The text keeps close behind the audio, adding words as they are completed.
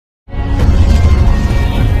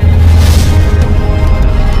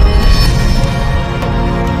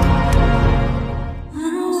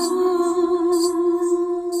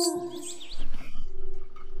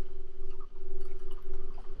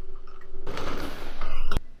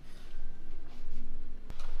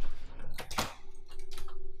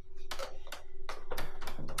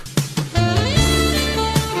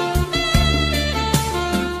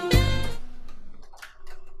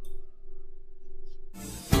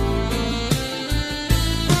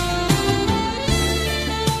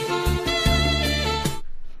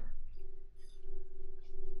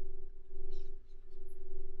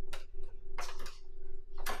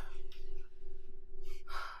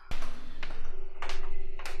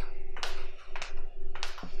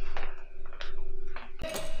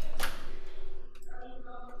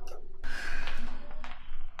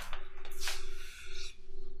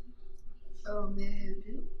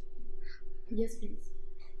Yes, please.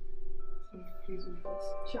 Please do this.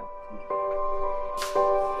 Sure.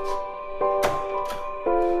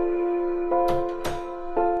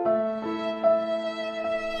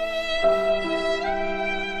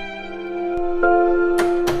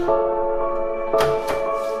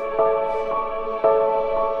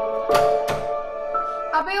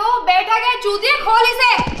 अबे ओ बैठा गया चूतिया, खोल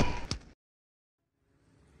इसे।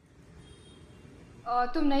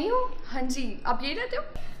 तुम नहीं हो? हाँ जी, आप यही रहते हो?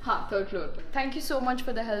 हाँ, थर्ड फ्लोर पे। Thank you so much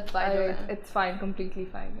for the help, by the way. It's fine, completely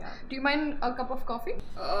fine. Yeah. Do you mind a cup of coffee?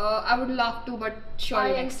 I would love to, but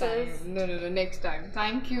surely I next time. insist. No, next time.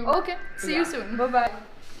 Thank you. Okay, see you soon. Bye bye.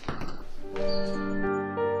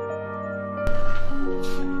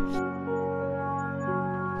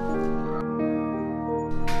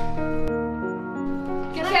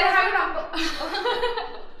 Can I have your number?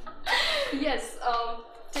 Yes,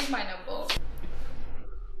 take my number.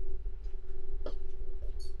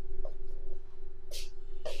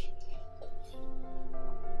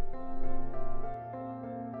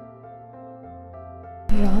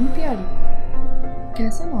 Rampyari,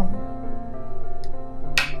 कैसा नाम है?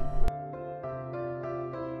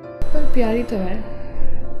 पर प्यारी तो है।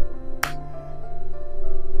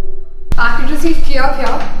 Packet receive किया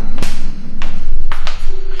क्या?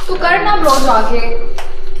 तू करना ब्रो जाके,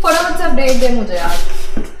 फटाफट से अपडेट दे मुझे यार।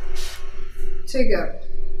 ठीक है,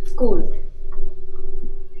 कूल।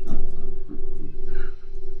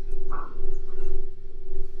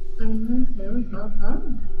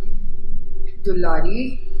 दुलारी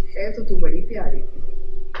है तो तू बड़ी प्यारी।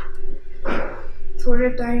 थोड़े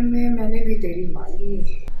टाइम में मैंने भी तेरी मान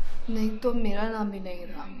ली। नहीं तो मेरा नाम ही नहीं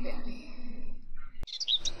रामप्यारी।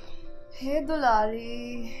 Hey Dulari.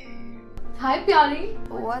 Hi प्यारी.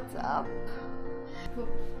 What's up?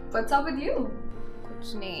 What's up with you?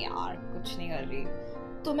 कुछ नहीं यार, कुछ नहीं कर रही।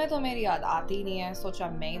 तुम्हें तो मेरी याद आती ही नहीं है, सोचा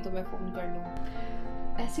मैं ही तुम्हें फोन कर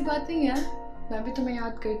लूँ। ऐसी बात नहीं है, मैं भी तुम्हें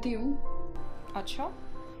याद करती हूँ। अच्छा?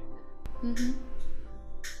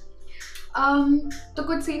 तो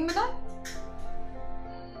कुछ सीन मिला?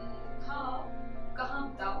 हाँ, कहाँ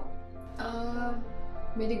बताओ?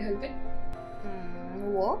 मेरे घर पे।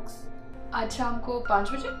 वर्क्स? आज शाम को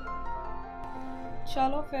 5 बजे।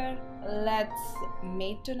 चलो फिर, let's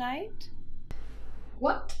meet tonight.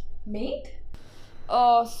 What? Meet?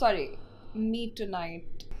 Sorry, meet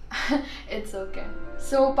tonight. It's okay.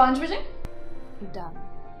 So 5 बजे? Done.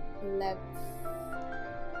 Let's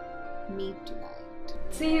meet tonight.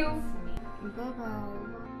 See you. Bye bye.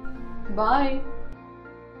 Bye.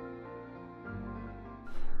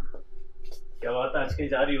 क्या बात है, आज कहीं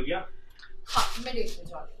जा रही हो क्या? हाँ, मैं देखने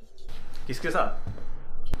जा रही हूँ। किसके साथ?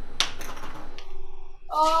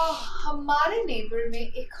 हमारे नेबर में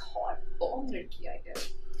एक हॉट बॉम्ब लड़की आई है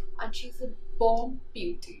and she's a bomb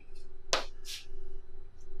beauty.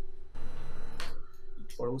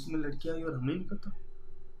 पड़ोस में लड़की आई और हमें नहीं पता।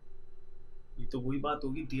 ये तो वही बात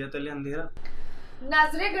होगी, दिया तले अंधेरा।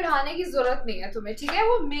 नजरें गड़ाने की जरूरत नहीं है तुम्हें, ठीक है?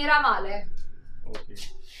 वो मेरा माल है। ओके।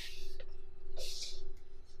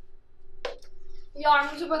 यार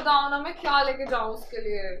मुझे बताओ ना, मैं क्या लेके जाऊँ उसके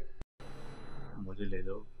लिए? मुझे ले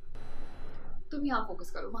जाओ। तुम यहाँ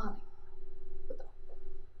फोकस करो, वहां नहीं।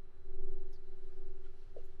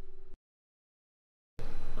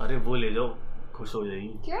 अरे वो ले जाओ, खुश हो जाएगी।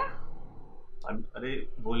 क्या? अरे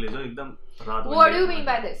वो ले जाओ, एकदम रात बन What do जाएगी you mean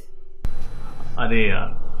by तुम्हारी। this? अरे यार,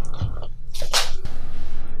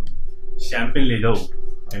 शैंपेन ले जाओ।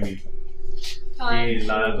 ये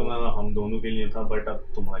लाया तो मैं हम दोनों के लिए था, बट अब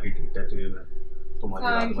तुम्हारी ट्रीट है तो ये मैं तुम्हारी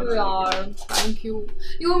रात Thank you बनाने यार, thank you.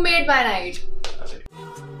 You made my night. के लिए। अरे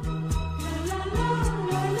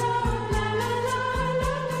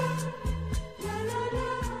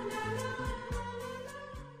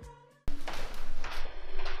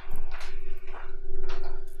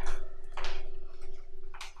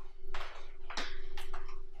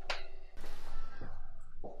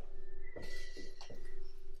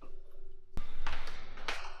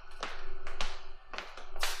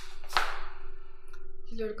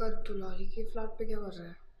ये लड़का दुलारी के फ्लैट पे क्या कर रहा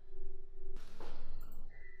है?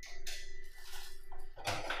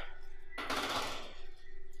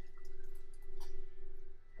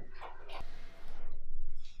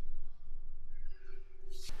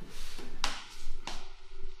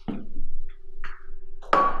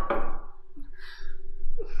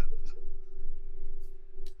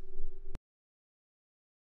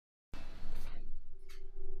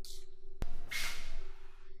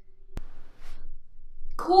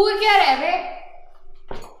 खूर क्या रहे बे?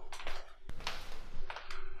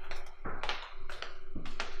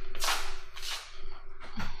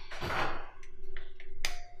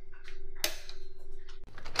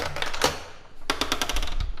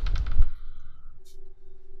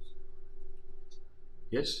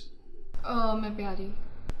 यस मैं प्यारी।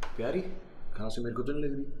 प्यारी कहाँ से? मेरे को तो नहीं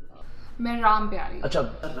लग रही। मैं राम प्यारी। अच्छा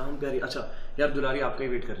राम प्यारी। अच्छा यार दुलारी आपका ही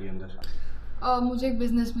वेट कर रही है अंदर। मुझे एक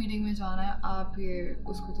बिजनेस मीटिंग में जाना है, आप ये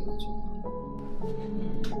उसको दे दीजिए।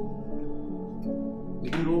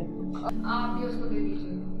 लेकिन वो आप ये उसको दे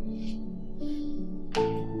दीजिए।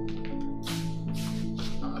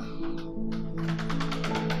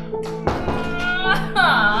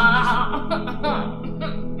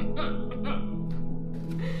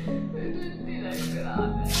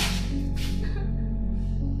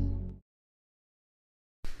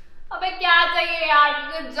 अबे क्या चाहिए यार,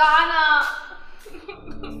 मुझे जाना।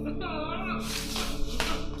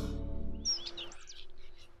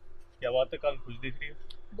 क्या बात है, कल खुश दिख रही है।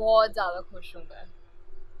 बहुत ज्यादा खुश हूँ मैं।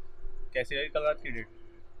 कैसी रही कल रात की डेट?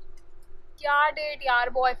 क्या डेट यार,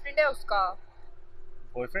 बॉयफ्रेंड है उसका।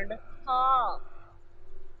 बॉयफ्रेंड है? हाँ।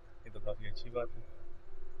 ये तो काफी अच्छी बात है।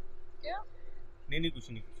 क्या? नहीं कुछ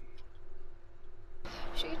नहीं।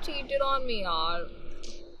 She cheated on me यार।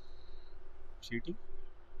 चीटिंग?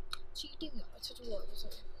 Cheating यार। अच्छा चलो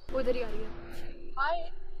वो उधर ही आ रही है। Hi.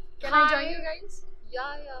 Can I join you guys?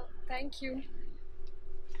 Yeah. Thank you.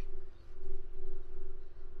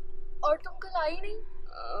 और तुम कल आई नहीं?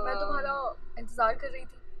 मैं तुम्हारा इंतजार कर रही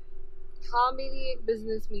थी। हाँ, मेरी एक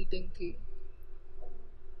बिजनेस मीटिंग थी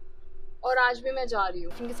और आज भी मैं जा रही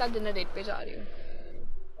हूँ, उनके साथ डिनर डेट पे जा रही हूँ।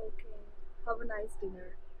 Okay, have a nice dinner.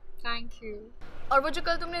 Thank you. और वो जो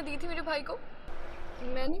कल तुमने दी थी मेरे भाई को?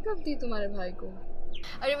 मैंने कब दी तुम्हारे भाई को?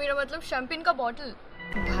 अरे मेरा मतलब शैम्पेन का बॉटल।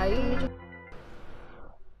 भाई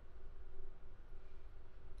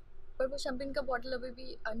पर वो शैम्पेन का बॉटल अभी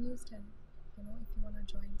भी अनयूज्ड है। You know, if you wanna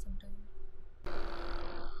join sometime.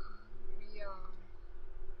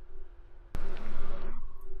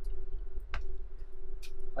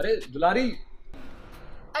 अरे दुलारी।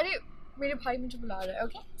 अरे मेरे भाई मुझे बुला रहा है।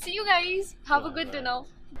 Okay, C you guys, have a good dinner.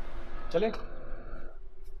 चले।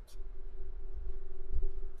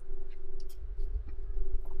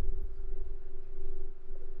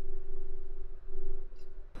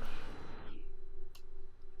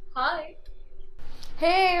 हाय।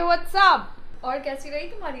 Hey, what's up? और कैसी रही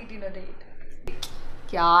तुम्हारी डिनर डेट?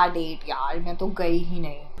 क्या डेट यार, मैं तो गई ही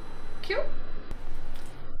नहीं। क्यों?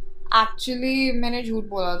 एक्चुअली मैंने झूठ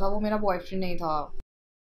बोला था, वो मेरा बॉयफ्रेंड नहीं था,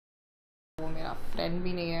 वो मेरा फ्रेंड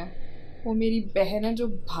भी नहीं है, वो मेरी बहन है जो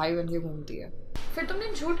भाई बन के घूमती है। फिर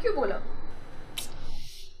तुमने झूठ क्यों बोला?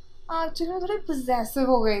 एक्चुअली मैं थोड़ी पोजेसिव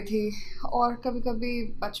हो गई थी और कभी कभी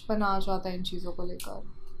बचपन आ जाता है इन चीज़ों को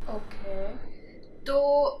लेकर। ओके, तो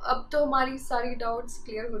अब तो हमारी सारी डाउट्स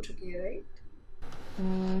क्लियर हो चुकी है, राइट?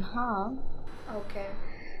 हाँ। ओके,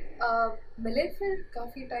 मिले फिर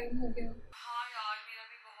काफ़ी टाइम हो गया। हाँ यार, मेरा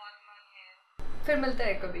भी बहुत मन है। फिर मिलते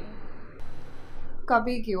हैं कभी।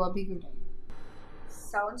 कभी क्यों, अभी क्यों नहीं?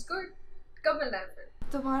 Sounds good. कब मिलना है फिर?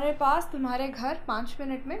 तुम्हारे पास, तुम्हारे घर 5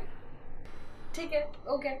 मिनट में। ठीक है,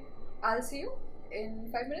 okay. I'll see you in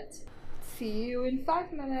 5 minutes. See you in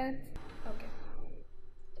 5 minutes. Okay.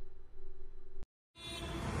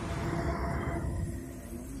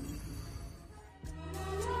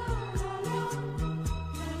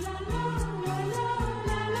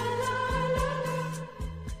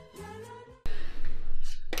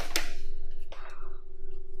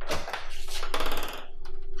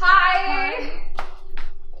 Hi.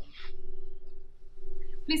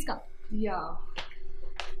 Please come. Yeah.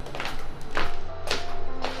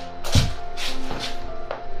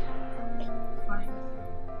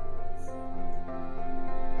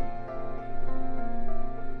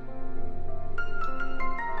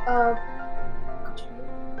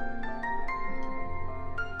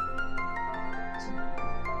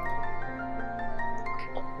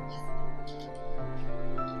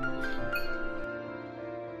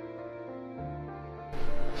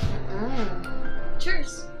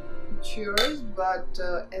 Cheers. Cheers, but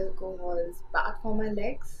alcohol is bad for my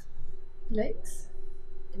legs. Legs?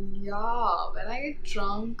 Yeah, when I get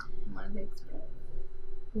drunk, my legs burn.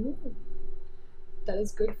 Ooh, that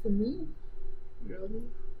is good for me. Really?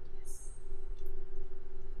 Yes.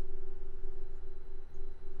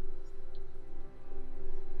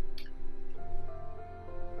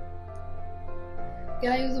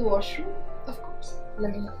 Can I use the washroom? Of course.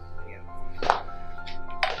 Let me help.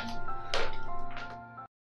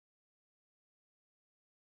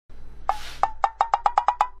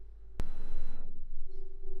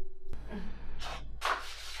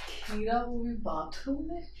 मेरा वो भी bathroom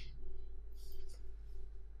में।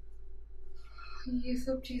 ये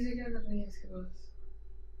सब चीजें क्या कर रही है इसके पास?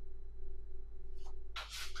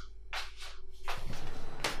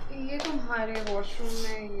 ये तुम्हारे वॉशरूम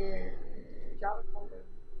में ये क्या रखा हुआ है?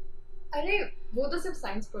 अरे वो तो सिर्फ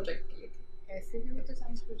साइंस प्रोजेक्ट के लिए थी। ऐसे भी वो तो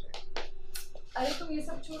साइंस प्रोजेक्ट. अरे तुम ये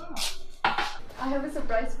सब छोड़ो ना. I have a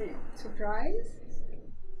surprise for you. Surprise?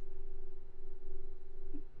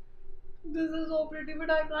 This is so pretty, but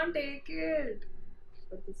I can't take it.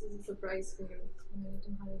 But this is a surprise for you. मैंने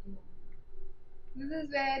तुम्हारे लिए लाया. This is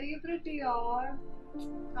very pretty, yaar.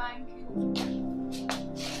 Thank you.